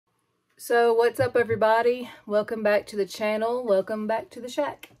So what's up, everybody? Welcome back to the channel. Welcome back to the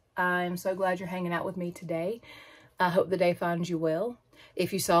shack. I'm so glad you're hanging out with me today. I hope the day finds you well.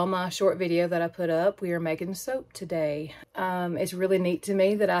 If you saw my short video that I put up, we are making soap today. It's really neat to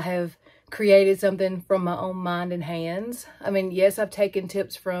me that I have created something from my own mind and hands. I mean, yes, I've taken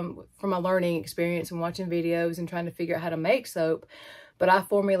tips from my learning experience and watching videos and trying to figure out how to make soap, but I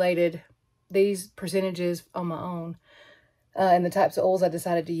formulated these percentages on my own. And the types of oils I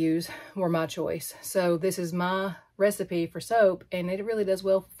decided to use were my choice. So this is my recipe for soap, and it really does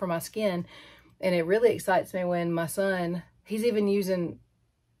well for my skin. And it really excites me when my son, he's even using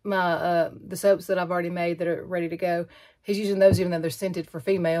my the soaps that I've already made that are ready to go. He's using those even though they're scented for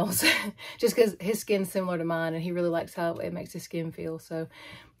females, just because his skin's similar to mine, and he really likes how it makes his skin feel. So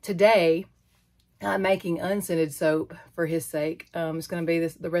today, I'm making unscented soap for his sake. It's going to be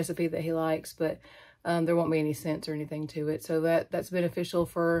the recipe that he likes, but there won't be any scents or anything to it. So that's beneficial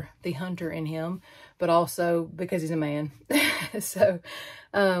for the hunter in him, but also because he's a man. So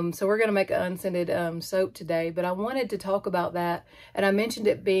we're going to make an unscented soap today, but I wanted to talk about that. And I mentioned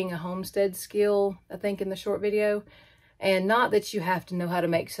it being a homestead skill, I think, in the short video. And not that you have to know how to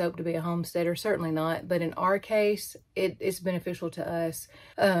make soap to be a homesteader, certainly not. But in our case, it's beneficial to us.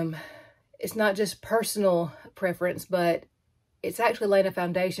 It's not just personal preference, but it's actually laying a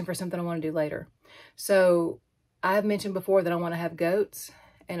foundation for something I want to do later. So I've mentioned before that I want to have goats.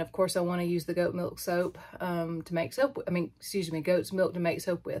 And of course I want to use the goat milk soap to make soap. Goat's milk to make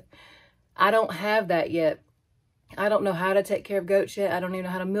soap with. I don't have that yet. I don't know how to take care of goats yet. I don't even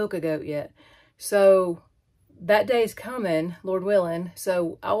know how to milk a goat yet. So that day is coming, Lord willing.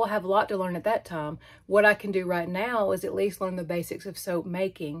 So I will have a lot to learn at that time. What I can do right now is at least learn the basics of soap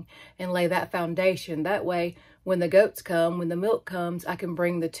making and lay that foundation. That way, when the goats come, when the milk comes, I can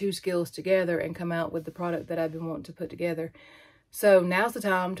bring the two skills together and come out with the product that I've been wanting to put together. So now's the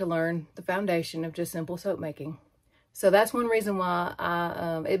time to learn the foundation of just simple soap making. So that's one reason why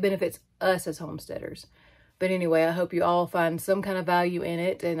it benefits us as homesteaders. But anyway, I hope you all find some kind of value in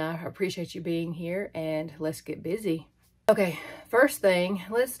it, and I appreciate you being here, and let's get busy. Okay, first thing,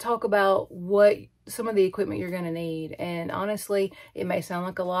 let's talk about what some of the equipment you're going to need. And honestly, it may sound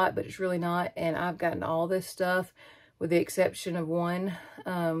like a lot, but it's really not. And I've gotten all this stuff with the exception of one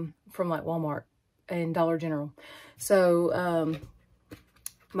from like Walmart and Dollar General. So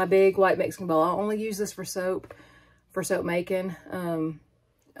my big white mixing bowl, I only use this for soap making.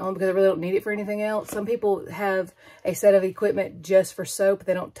 Only because I really don't need it for anything else. Some people have a set of equipment just for soap.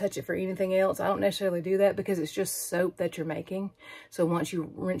 They don't touch it for anything else. I don't necessarily do that because it's just soap that you're making. So once you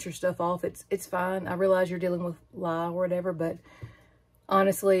rinse your stuff off, it's fine. I realize you're dealing with lye or whatever, but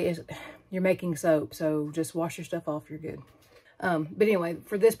honestly, you're making soap. So just wash your stuff off, you're good. But anyway,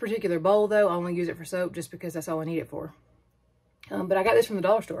 for this particular bowl though, I only use it for soap just because that's all I need it for. But I got this from the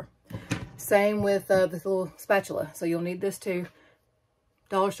dollar store. Same with this little spatula. So you'll need this too.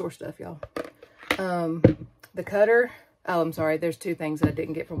 Dollar store stuff, y'all. The cutter. Oh, I'm sorry. There's two things that I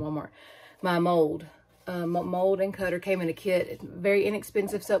didn't get from Walmart. My mold. Mold and cutter came in a kit. It's a very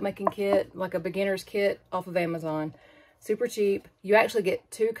inexpensive soap making kit, like a beginner's kit off of Amazon. Super cheap. You actually get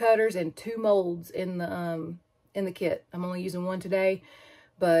 2 cutters and 2 molds in the kit. I'm only using one today,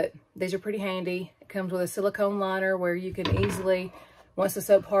 but these are pretty handy. It comes with a silicone liner where you can easily, once the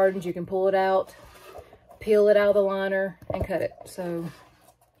soap hardens, you can pull it out, peel it out of the liner, and cut it. So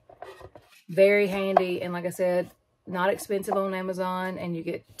very handy, and like I said, not expensive on Amazon. And you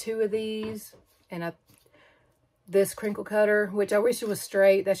get 2 of these, and this crinkle cutter, which I wish it was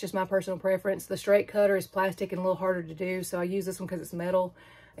straight. That's just my personal preference. The straight cutter is plastic and a little harder to do, so I use this one because it's metal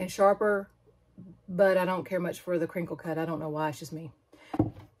and sharper, but I don't care much for the crinkle cut. I don't know why, it's just me.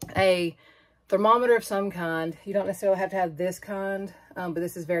 A thermometer of some kind. You don't necessarily have to have this kind, but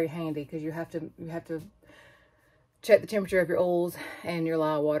this is very handy because you have to check the temperature of your oils and your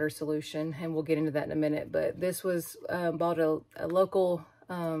lye water solution, and we'll get into that in a minute. But this was bought at a local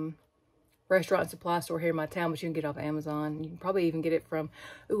restaurant and supply store here in my town, but you can get it off Amazon. You can probably even get it from,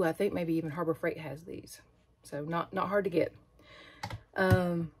 I think maybe even Harbor Freight has these. So not hard to get.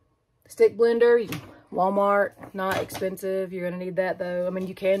 Stick blender, Walmart, not expensive. You're going to need that though. I mean,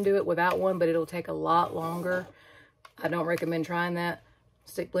 you can do it without one, but it'll take a lot longer. I don't recommend trying that.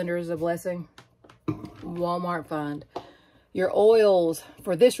 Stick blender is a blessing. Walmart find. Your oils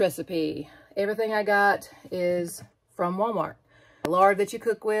for this recipe, everything I got is from Walmart. Lard that you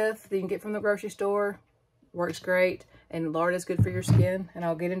cook with that you can get from the grocery store works great, and lard is good for your skin, and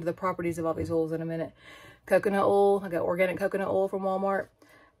I'll get into the properties of all these oils in a minute. Coconut oil, I got organic coconut oil from Walmart,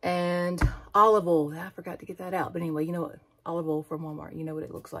 and olive oil. I forgot to get that out, but anyway, you know what, olive oil from Walmart, you know what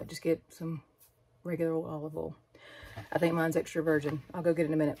it looks like. Just get some regular olive oil. I think mine's extra virgin. I'll go get it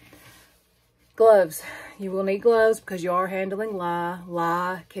in a minute. Gloves. You will need gloves because you are handling lye.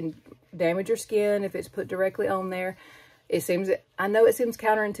 Lye can damage your skin if it's put directly on there. I know it seems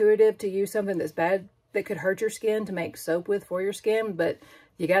counterintuitive to use something that's bad that could hurt your skin to make soap with for your skin, but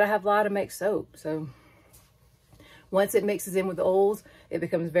you gotta have lye to make soap. So once it mixes in with the oils, it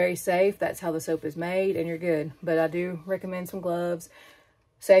becomes very safe. That's how the soap is made, and you're good. But I do recommend some gloves.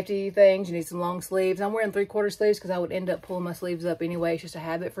 Safety things, you need some long sleeves. I'm wearing 3/4 sleeves because I would end up pulling my sleeves up anyway. It's just a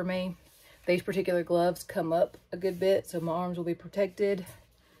habit for me. These particular gloves come up a good bit, so my arms will be protected.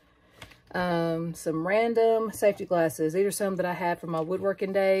 Some random safety glasses. These are some that I had from my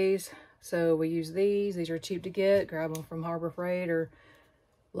woodworking days. So we use these. These are cheap to get. Grab them from Harbor Freight or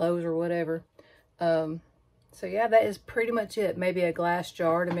Lowe's or whatever. So yeah, that is pretty much it. Maybe a glass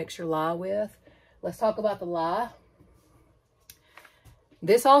jar to mix your lye with. Let's talk about the lye.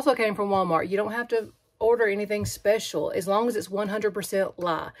 This also came from Walmart. You don't have to order anything special as long as it's 100%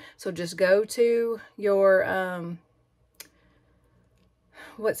 lye. So just go to your,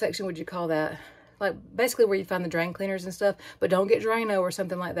 what section would you call that? Like basically where you find the drain cleaners and stuff, but don't get Drano or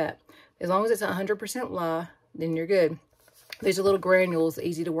something like that. As long as it's 100% lye, then you're good. These are little granules,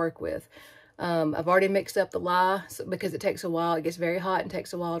 easy to work with. I've already mixed up the lye because it takes a while. It gets very hot and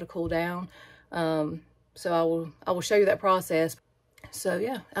takes a while to cool down. So I will show you that process. So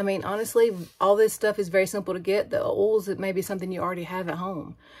yeah, I mean, honestly, all this stuff is very simple to get. The oils, it may be something you already have at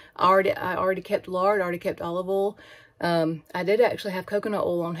home. I already kept lard, already kept olive oil. I did actually have coconut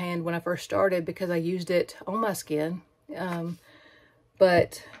oil on hand when I first started because I used it on my skin.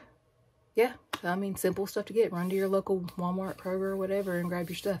 But yeah, I mean, simple stuff to get. Run to your local Walmart, Kroger, or whatever and grab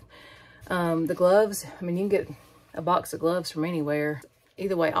your stuff. The gloves, I mean, you can get a box of gloves from anywhere.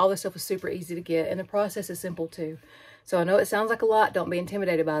 Either way, all this stuff is super easy to get, and the process is simple too. So I know it sounds like a lot. Don't be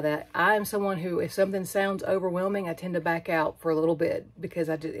intimidated by that. I am someone who, if something sounds overwhelming, I tend to back out for a little bit because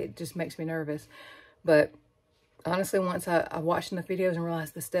it just makes me nervous. But honestly, once I watched enough videos and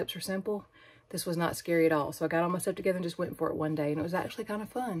realized the steps are simple, this was not scary at all. So I got all my stuff together and just went for it one day, and it was actually kind of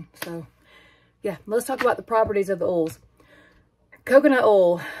fun. So yeah, let's talk about the properties of the oils. Coconut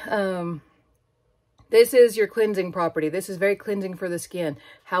oil, this is your cleansing property. This is very cleansing for the skin.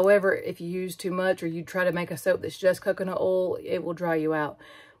 However, if you use too much or you try to make a soap that's just coconut oil, it will dry you out.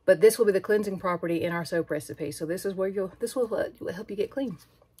 But this will be the cleansing property in our soap recipe. So this is where this will help you get clean.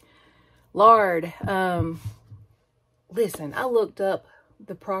 Lard. Listen, I looked up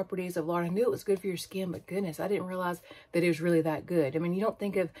the properties of lard. I knew it was good for your skin, but goodness, I didn't realize that it was really that good. I mean, you don't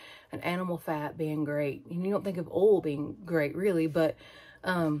think of an animal fat being great, and you don't think of oil being great, really, but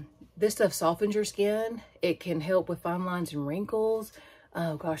this stuff softens your skin. It can help with fine lines and wrinkles.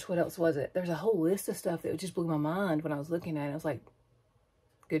 Oh gosh, what else was it? There's a whole list of stuff that just blew my mind when I was looking at it. I was like,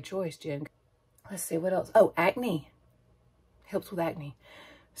 good choice, Jen. Let's see, what else? Oh, acne. Helps with acne.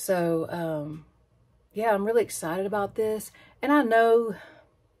 So, yeah, I'm really excited about this. And I know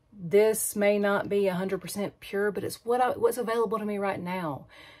this may not be 100% pure, but it's what's available to me right now.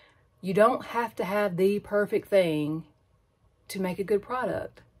 You don't have to have the perfect thing to make a good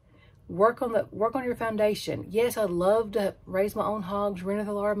product. Work on your foundation. Yes, I'd love to raise my own hogs, rent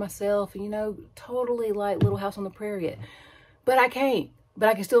the lard myself, you know, totally like Little House on the Prairie it. But I can't. But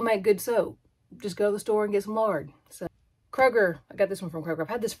I can still make good soap. Just go to the store and get some lard. So Kroger, I got this one from Kroger. I've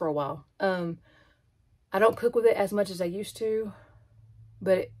had this for a while. I don't cook with it as much as I used to,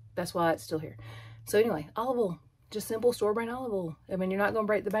 but that's why it's still here. So anyway, olive oil, just simple store-brand olive oil. I mean, you're not going to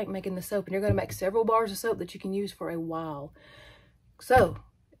break the bank making the soap, and you're going to make several bars of soap that you can use for a while. So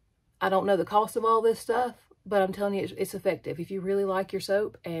I don't know the cost of all this stuff, but I'm telling you, it's effective. If you really like your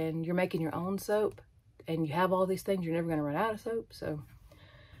soap and you're making your own soap and you have all these things, you're never going to run out of soap. So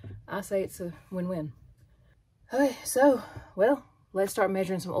I say it's a win-win. Okay, so, well, let's start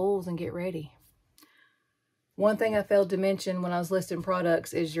measuring some oils and get ready. One thing I failed to mention when I was listing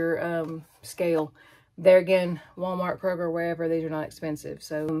products is your scale. There again, Walmart, Kroger, wherever, these are not expensive.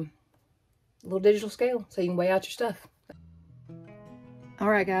 So, a little digital scale so you can weigh out your stuff. All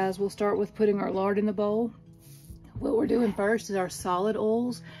right, guys, we'll start with putting our lard in the bowl. What we're doing first is our solid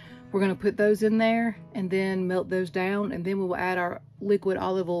oils. We're going to put those in there and then melt those down, and then we will add our liquid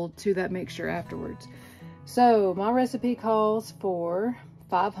olive oil to that mixture afterwards. So my recipe calls for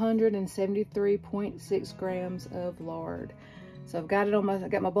 573.6 grams of lard. So I've got it on I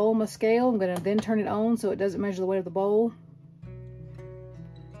got my bowl on my scale. I'm going to then turn it on so it doesn't measure the weight of the bowl.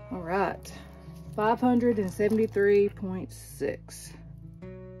 All right, 573.6.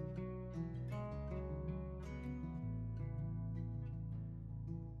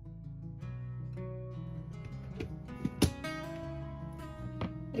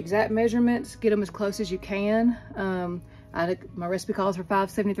 Exact measurements, get them as close as you can. My recipe calls for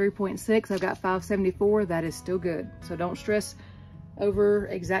 573.6. I've got 574. That is still good. So don't stress over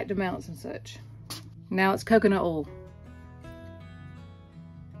exact amounts and such. Now it's coconut oil.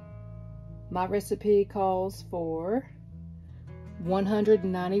 My recipe calls for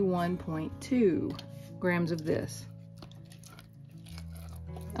 191.2 grams of this.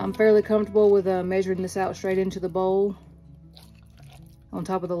 I'm fairly comfortable with measuring this out straight into the bowl on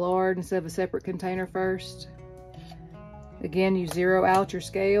top of the lard instead of a separate container first. Again, you zero out your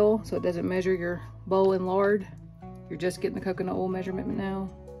scale so it doesn't measure your bowl in lard. You're just getting the coconut oil measurement now.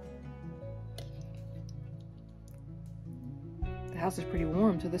 The house is pretty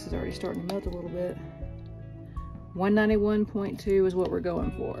warm, so this is already starting to melt a little bit. 191.2 is what we're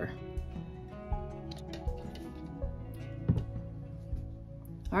going for.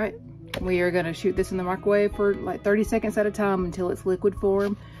 All right, we are gonna shoot this in the microwave for like 30 seconds at a time until it's liquid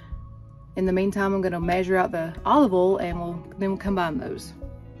form. In the meantime, I'm gonna measure out the olive oil and then we'll combine those.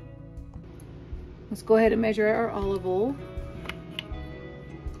 Let's go ahead and measure our olive oil.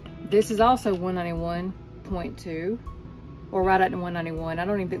 This is also 191.2, or right at 191. I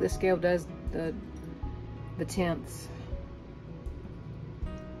don't even think the scale does the tenths.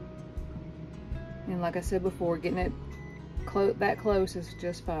 And like I said before, getting it that close is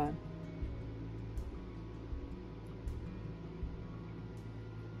just fine.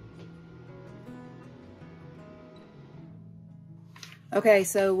 Okay,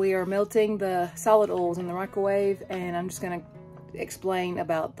 so we are melting the solid oils in the microwave, and I'm just gonna explain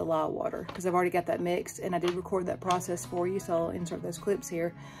about the lye water because I've already got that mixed and I did record that process for you, so I'll insert those clips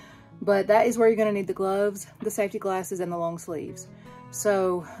here. But that is where you're gonna need the gloves, the safety glasses, and the long sleeves.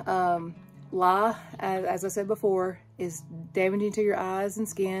 So lye, as I said before, is damaging to your eyes and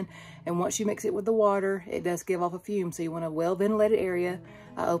skin, and once you mix it with the water, it does give off a fume, so you want a well-ventilated area.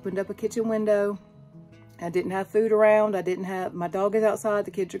 I opened up a kitchen window. I didn't have food around. My dog is outside,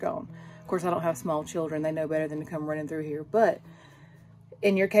 the kids are gone. Of course, I don't have small children. They know better than to come running through here, but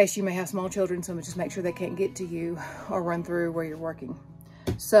in your case, you may have small children, so just make sure they can't get to you or run through where you're working.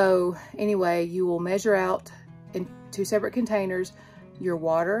 So anyway, you will measure out in 2 separate containers your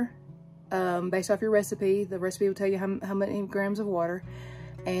water, based off your recipe. The recipe will tell you how many grams of water,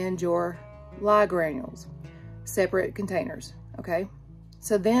 and your lye granules, separate containers, okay?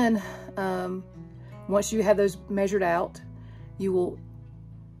 So then, once you have those measured out, you will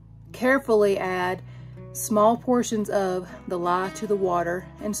carefully add small portions of the lye to the water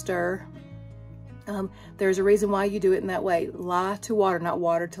and stir. There's a reason why you do it in that way, lye to water, not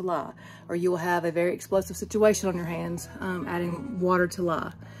water to lye, or you will have a very explosive situation on your hands adding water to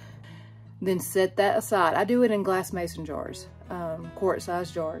lye. Then set that aside. I do it in glass mason jars,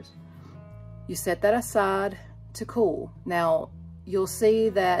 quart-sized jars. You set that aside to cool. Now, you'll see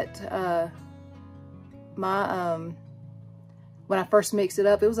that when I first mixed it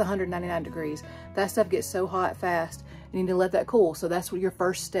up, it was 199 degrees. That stuff gets so hot fast, you need to let that cool. So that's what your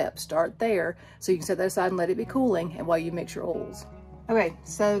first step. Start there so you can set that aside and let it be cooling and while you mix your oils. Okay,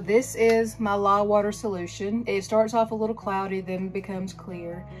 so this is my lye water solution. It starts off a little cloudy, then becomes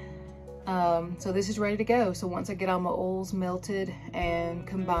clear. So this is ready to go. So once I get all my oils melted and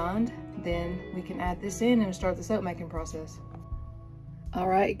combined, then we can add this in and start the soap making process. All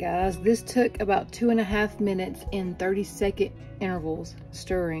right, guys, this took about 2.5 minutes in 30-second intervals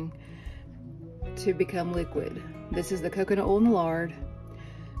stirring to become liquid. This is the coconut oil and the lard.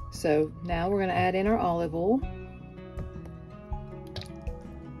 So now we're gonna add in our olive oil.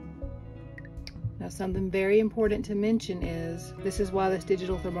 Now, something very important to mention is, this is why this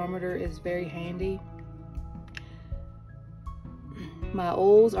digital thermometer is very handy. My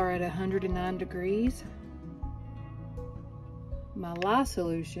oils are at 109 degrees. My lye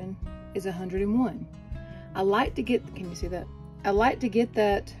solution is 101. I like to get, can you see that? I like to get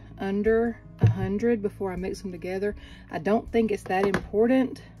that under 100 before I mix them together. I don't think it's that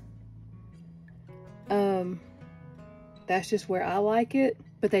important. That's just where I like it,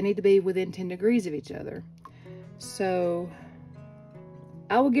 but they need to be within 10 degrees of each other. So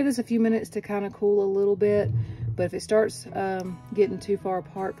I will give this a few minutes to kind of cool a little bit, but if it starts getting too far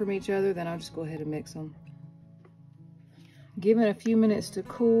apart from each other, then I'll just go ahead and mix them. Give it a few minutes to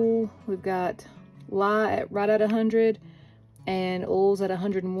cool. We've got lye right at 100 and oils at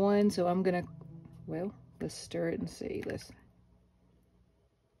 101. So I'm gonna, well, let's stir it and see.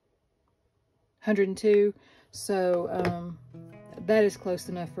 102. So that is close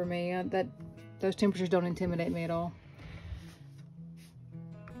enough for me. Those temperatures don't intimidate me at all.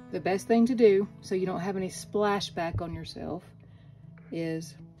 The best thing to do, so you don't have any splashback on yourself,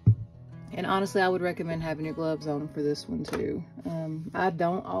 is, and honestly, I would recommend having your gloves on for this one too. I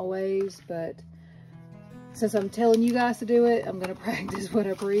don't always, but since I'm telling you guys to do it, I'm gonna practice what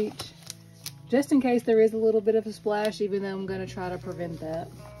I preach, just in case there is a little bit of a splash, even though I'm gonna try to prevent that.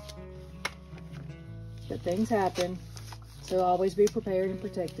 But things happen, so always be prepared and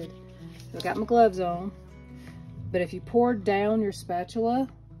protected. So I got my gloves on, but if you pour down your spatula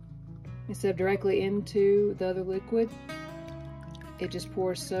instead of directly into the other liquid, it just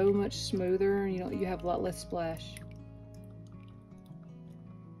pours so much smoother, and you have a lot less splash.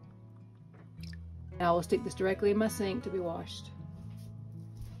 Now I will stick this directly in my sink to be washed.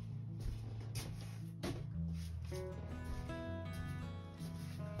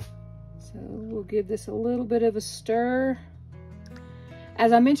 So we'll give this a little bit of a stir.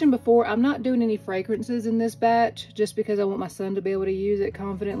 As I mentioned before, I'm not doing any fragrances in this batch just because I want my son to be able to use it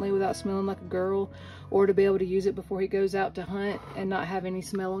confidently without smelling like a girl, or to be able to use it before he goes out to hunt and not have any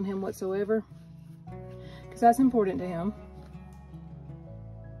smell on him whatsoever, because that's important to him.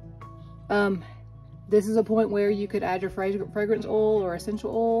 This is a point where you could add your fragrance oil or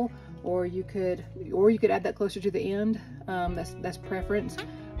essential oil, or you could add that closer to the end. That's preference.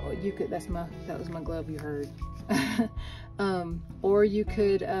 Or you could, that was my glove you heard. Or you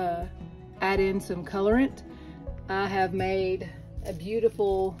could add in some colorant. I have made a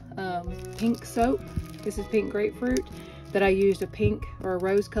beautiful pink soap. This is pink grapefruit that I used a pink or a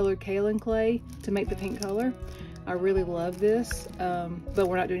rose colored kaolin clay to make the pink color. I really love this, but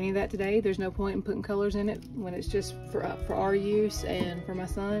we're not doing any of that today. There's no point in putting colors in it when it's just for our use and for my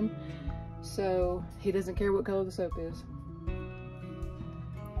son, so he doesn't care what color the soap is.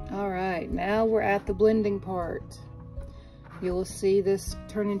 All right, now we're at the blending part. You will see this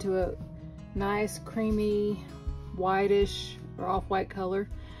turn into a nice creamy whitish or off-white color.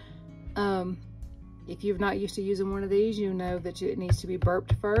 If you're not used to using one of these, you know that it needs to be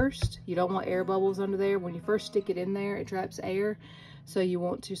burped first. You don't want air bubbles under there. When you first stick it in there, it traps air. So you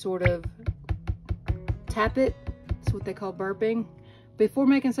want to sort of tap it. That's what they call burping. Before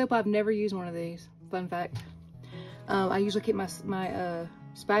making soap, I've never used one of these. Fun fact. I usually keep my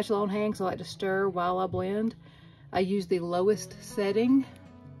spatula on hand because I like to stir while I blend. I use the lowest setting.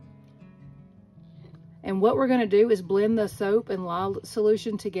 And what we're going to do is blend the soap and lye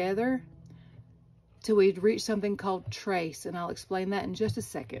solution together till we reach something called trace, and I'll explain that in just a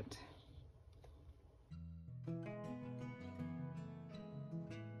second.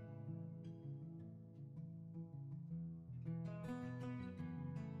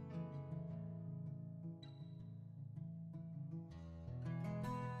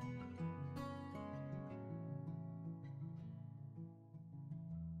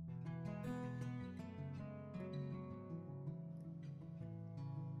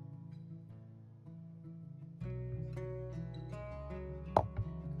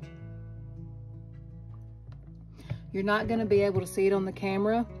 You're not going to be able to see it on the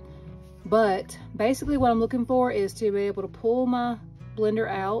camera, but basically what I'm looking for is to be able to pull my blender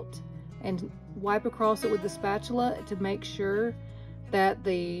out and wipe across it with the spatula to make sure that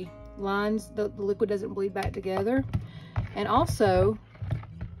the lines, the liquid doesn't bleed back together. And also,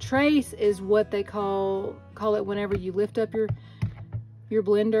 trace is what they call it whenever you lift up your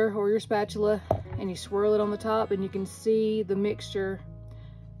blender or your spatula and you swirl it on the top, and you can see the mixture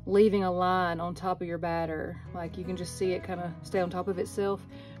leaving a line on top of your batter. Like, you can just see it kind of stay on top of itself.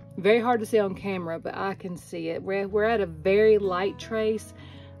 Very hard to see on camera, but I can see it. We're at a very light trace.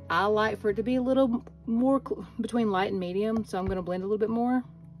 I like for it to be a little more between light and medium, so I'm going to blend a little bit more.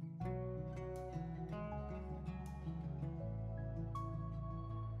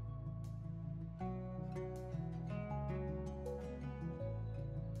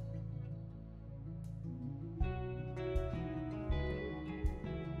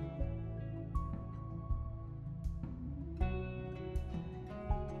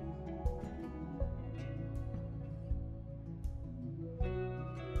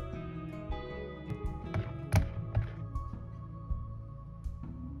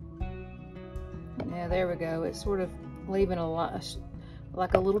 Yeah, there we go. It's sort of leaving a lot,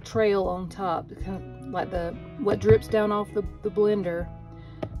 like a little trail on top, kind of like what drips down off the blender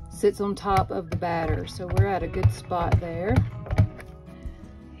sits on top of the batter. So we're at a good spot there.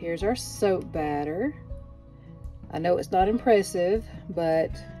 Here's our soap batter. I know it's not impressive,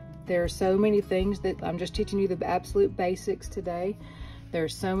 but there are so many things that I'm just teaching you the absolute basics today. There are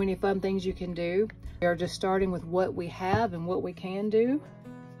so many fun things you can do. We are just starting with what we have and what we can do,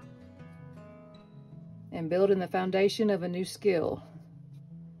 and building the foundation of a new skill.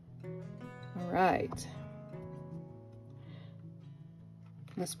 All right.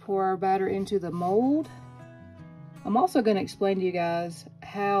 Let's pour our batter into the mold. I'm also going to explain to you guys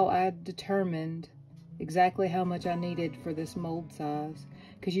how I determined exactly how much I needed for this mold size,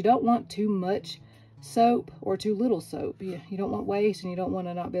 because you don't want too much soap or too little soap. You don't want waste, and you don't want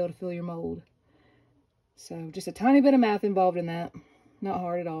to not be able to fill your mold. So just a tiny bit of math involved in that. Not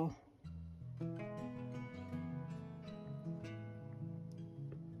hard at all.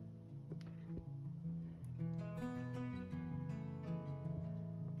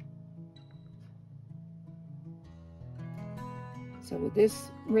 So with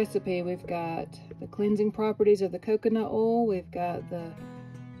this recipe, we've got the cleansing properties of the coconut oil. We've got the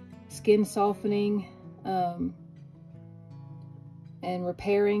skin softening and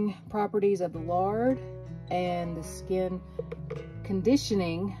repairing properties of the lard, and the skin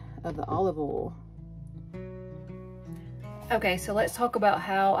conditioning of the olive oil. Okay, so let's talk about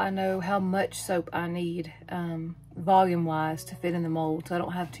how I know how much soap I need volume-wise to fit in the mold, so I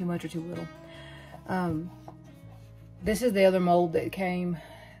don't have too much or too little. This is the other mold that came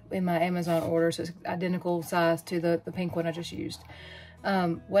in my Amazon order, so it's identical size to the pink one I just used.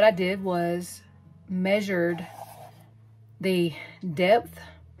 What I did was measured the depth,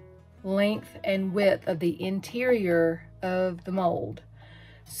 length, and width of the interior of the mold.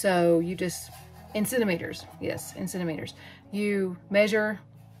 So you just, in centimeters, yes, in centimeters. You measure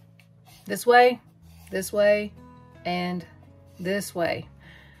this way, and this way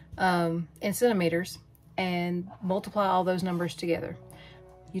in centimeters, and multiply all those numbers together.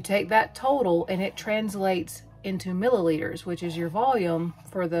 You take that total and it translates into milliliters, which is your volume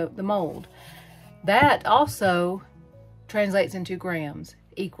for the mold. That also translates into grams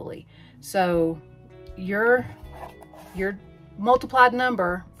equally. So your multiplied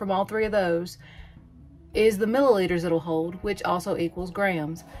number from all three of those is the milliliters it'll hold, which also equals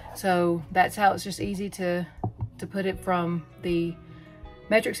grams. So that's how it's just easy to put it from the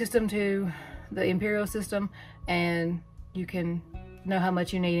metric system to the imperial system, and you can know how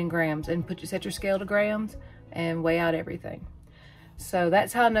much you need in grams and set your scale to grams and weigh out everything. So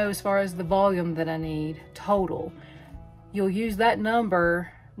that's how I know as far as the volume that I need total. You'll use that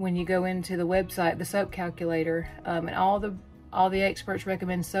number when you go into the website, the soap calculator, and all the experts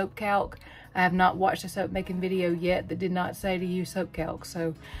recommend soap calc. I have not watched a soap making video yet that did not say to use soap calc,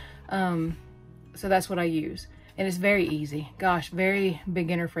 so that's what I use, and it's very easy. Gosh, very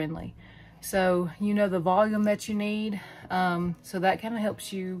beginner friendly. So you know the volume that you need, so that kind of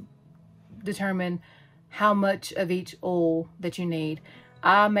helps you determine how much of each oil that you need.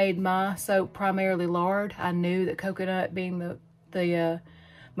 I made my soap primarily lard. I knew that coconut, being the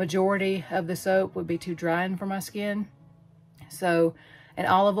majority of the soap, would be too drying for my skin. So, and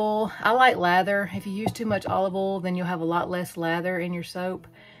olive oil, I like lather. If you use too much olive oil, then you'll have a lot less lather in your soap.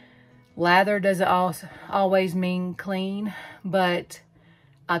 Lather doesn't always mean clean, but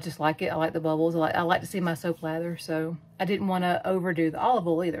I just like it. I like the bubbles. I like to see my soap lather, so I didn't want to overdo the olive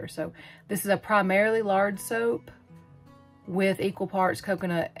oil either. So this is a primarily lard soap with equal parts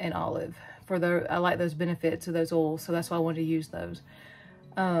coconut and olive. I like those benefits of those oils, so that's why I wanted to use those.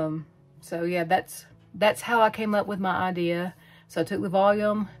 So yeah, that's how I came up with my idea. So I took the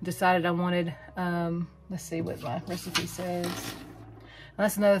volume, decided I wanted, let's see what my recipe says. And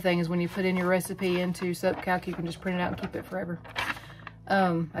that's another thing, is when you put in your recipe into soap calc, you can just print it out and keep it forever.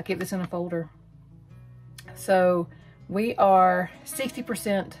 I keep this in a folder. So we are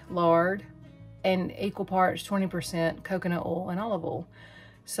 60% lard and equal parts 20% coconut oil and olive oil.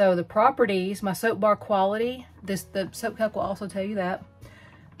 So the properties, my soap bar quality, the soap calc will also tell you that.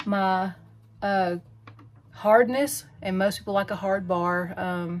 My hardness, and most people like a hard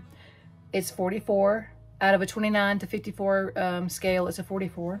bar, it's 44. Out of a 29 to 54 scale, it's a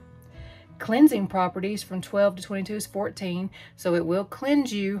 44. Cleansing properties from 12 to 22 is 14, so it will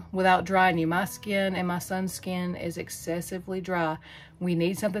cleanse you without drying you. My skin and my son's skin is excessively dry. We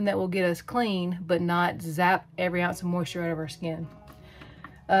need something that will get us clean, but not zap every ounce of moisture out of our skin.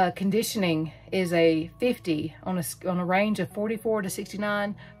 Conditioning is a 50. On a range of 44 to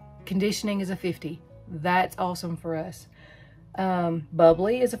 69, conditioning is a 50. That's awesome for us.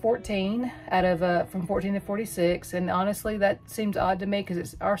 Bubbly is a 14 out of from 14 to 46, and honestly that seems odd to me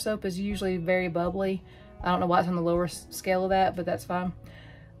because our soap is usually very bubbly. I don't know why it's on the lower scale of that, but that's fine.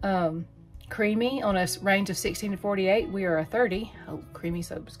 Creamy, on a range of 16 to 48, we are a 30. Oh, creamy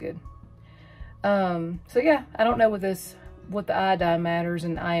soap is good. So yeah, I don't know what the iodine matters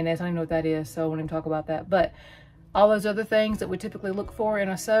and INS, I don't even know what that is, so I won't even talk about that. But all those other things that we typically look for in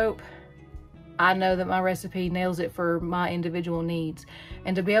a soap, I know that my recipe nails it for my individual needs.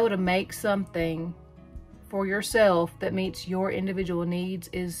 And to be able to make something for yourself that meets your individual needs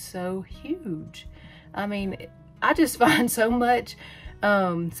is so huge. I mean, I just find so much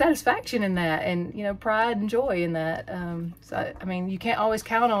satisfaction in that, and, you know, pride and joy in that. So, I mean, you can't always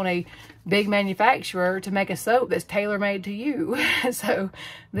count on a big manufacturer to make a soap that's tailor-made to you. So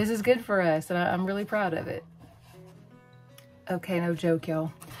this is good for us, and I'm really proud of it. Okay, no joke,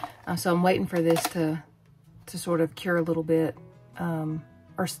 y'all. So I'm waiting for this to sort of cure a little bit,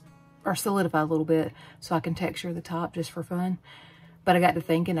 or solidify a little bit, so I can texture the top just for fun. But I got to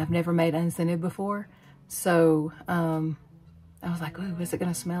thinking, I've never made unscented before, so I was like, ooh, what's it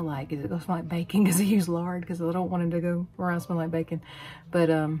gonna smell like? Is it gonna smell like bacon? Because I use lard, because I don't want it to go around smelling like bacon. But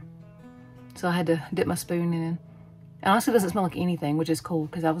so I had to dip my spoon in. It honestly doesn't smell like anything, which is cool,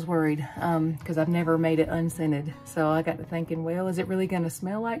 because I was worried, because I've never made it unscented. So I got to thinking, well, is it really gonna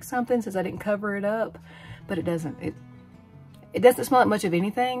smell like something since I didn't cover it up? But it doesn't. It doesn't smell like much of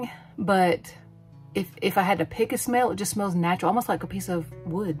anything, but if I had to pick a smell, it just smells natural, almost like a piece of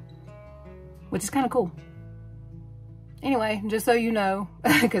wood, which is kind of cool. Anyway, just so you know,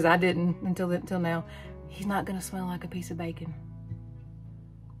 because I didn't until now, he's not gonna smell like a piece of bacon.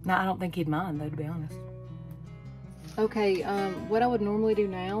 Now, I don't think he'd mind though, to be honest. Okay, what I would normally do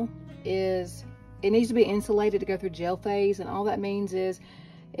now is, it needs to be insulated to go through gel phase, and all that means is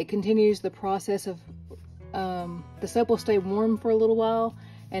it continues the process of, the soap will stay warm for a little while,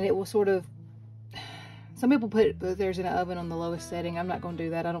 and it will sort of, some people put theirs in an oven on the lowest setting. I'm not gonna do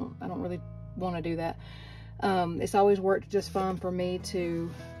that. I don't really want to do that. It's always worked just fine for me to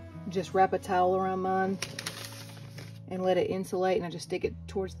just wrap a towel around mine and let it insulate, and I just stick it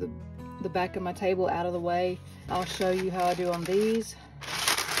towards the back of my table out of the way. I'll show you how I do on these.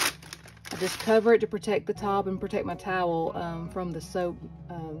 I just cover it to protect the top and protect my towel from the soap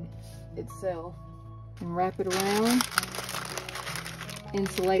itself, and wrap it around,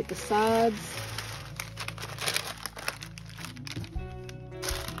 insulate the sides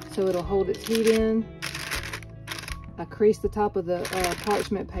so it'll hold its heat in. I crease the top of the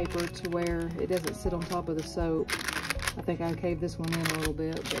parchment paper to where it doesn't sit on top of the soap. I think I caved this one in a little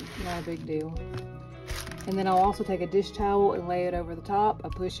bit, but not a big deal. And then I'll also take a dish towel and lay it over the top. I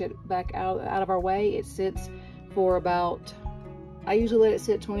push it back out of our way. It sits for about, I usually let it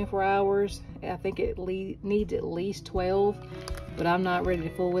sit 24 hours. I think it needs at least 12, but I'm not ready to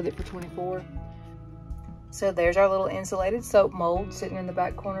fool with it for 24. So there's our little insulated soap mold sitting in the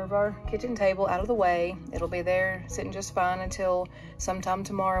back corner of our kitchen table, out of the way. It'll be there sitting just fine until sometime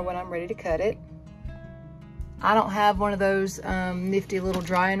tomorrow when I'm ready to cut it. I don't have one of those nifty little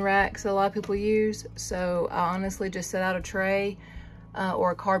drying racks that a lot of people use, so I honestly just set out a tray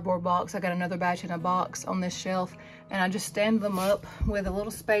or a cardboard box. I got another batch in a box on this shelf, and I just stand them up with a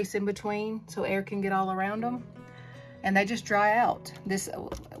little space in between so air can get all around them. And they just dry out. This,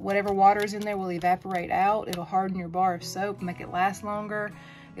 whatever water is in there will evaporate out. It'll harden your bar of soap, make it last longer.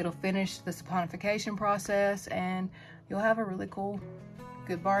 It'll finish the saponification process, and you'll have a really cool,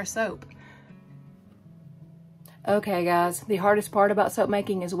 good bar of soap. Okay guys, the hardest part about soap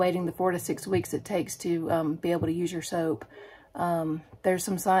making is waiting the 4 to 6 weeks it takes to be able to use your soap. There's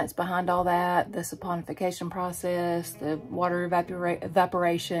some science behind all that, the saponification process, the water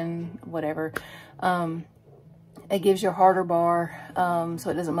evaporation, whatever. It gives you a harder bar, so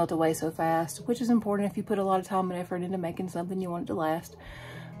it doesn't melt away so fast, which is important if you put a lot of time and effort into making something you want it to last.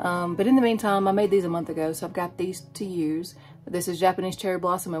 But in the meantime, I made these a month ago, so I've got these to use. This is Japanese cherry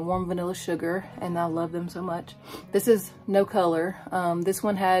blossom and warm vanilla sugar, and I love them so much. This is no color. This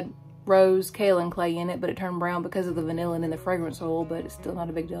one had rose, kaolin clay in it, but it turned brown because of the vanillin and the fragrance oil, but it's still not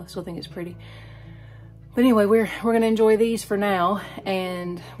a big deal. I still think it's pretty. But anyway, we're gonna enjoy these for now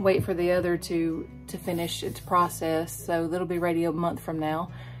and wait for the other to finish its process. So that'll be ready a month from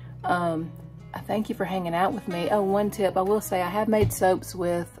now. I thank you for hanging out with me. Oh, one tip, I will say I have made soaps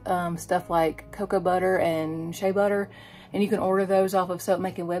with stuff like cocoa butter and shea butter, and you can order those off of soap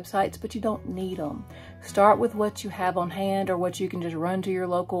making websites, but you don't need them. Start with what you have on hand or what you can just run to your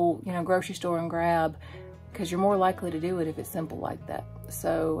local, grocery store and grab, because you're more likely to do it if it's simple like that.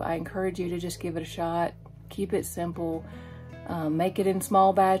 So I encourage you to just give it a shot. Keep it simple. Make it in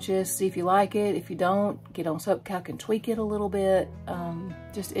small batches. See if you like it. If you don't, get on Soap Calc and tweak it a little bit.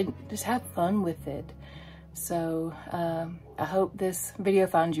 Just have fun with it. So I hope this video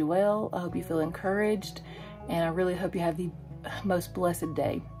finds you well. I hope you feel encouraged, and I really hope you have the most blessed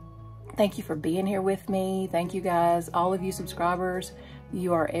day. Thank you for being here with me. Thank you guys, all of you subscribers.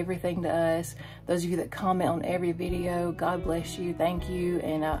 You are everything to us. Those of you that comment on every video, God bless you. Thank you.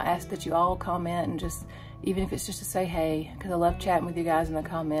 And I ask that you all comment, and just, even if it's just to say hey, because I love chatting with you guys in the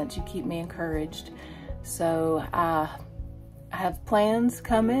comments. You keep me encouraged. So I have plans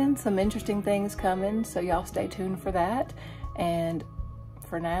coming, some interesting things coming, so y'all stay tuned for that. And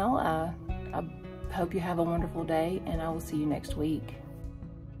for now, I hope you have a wonderful day, and I will see you next week.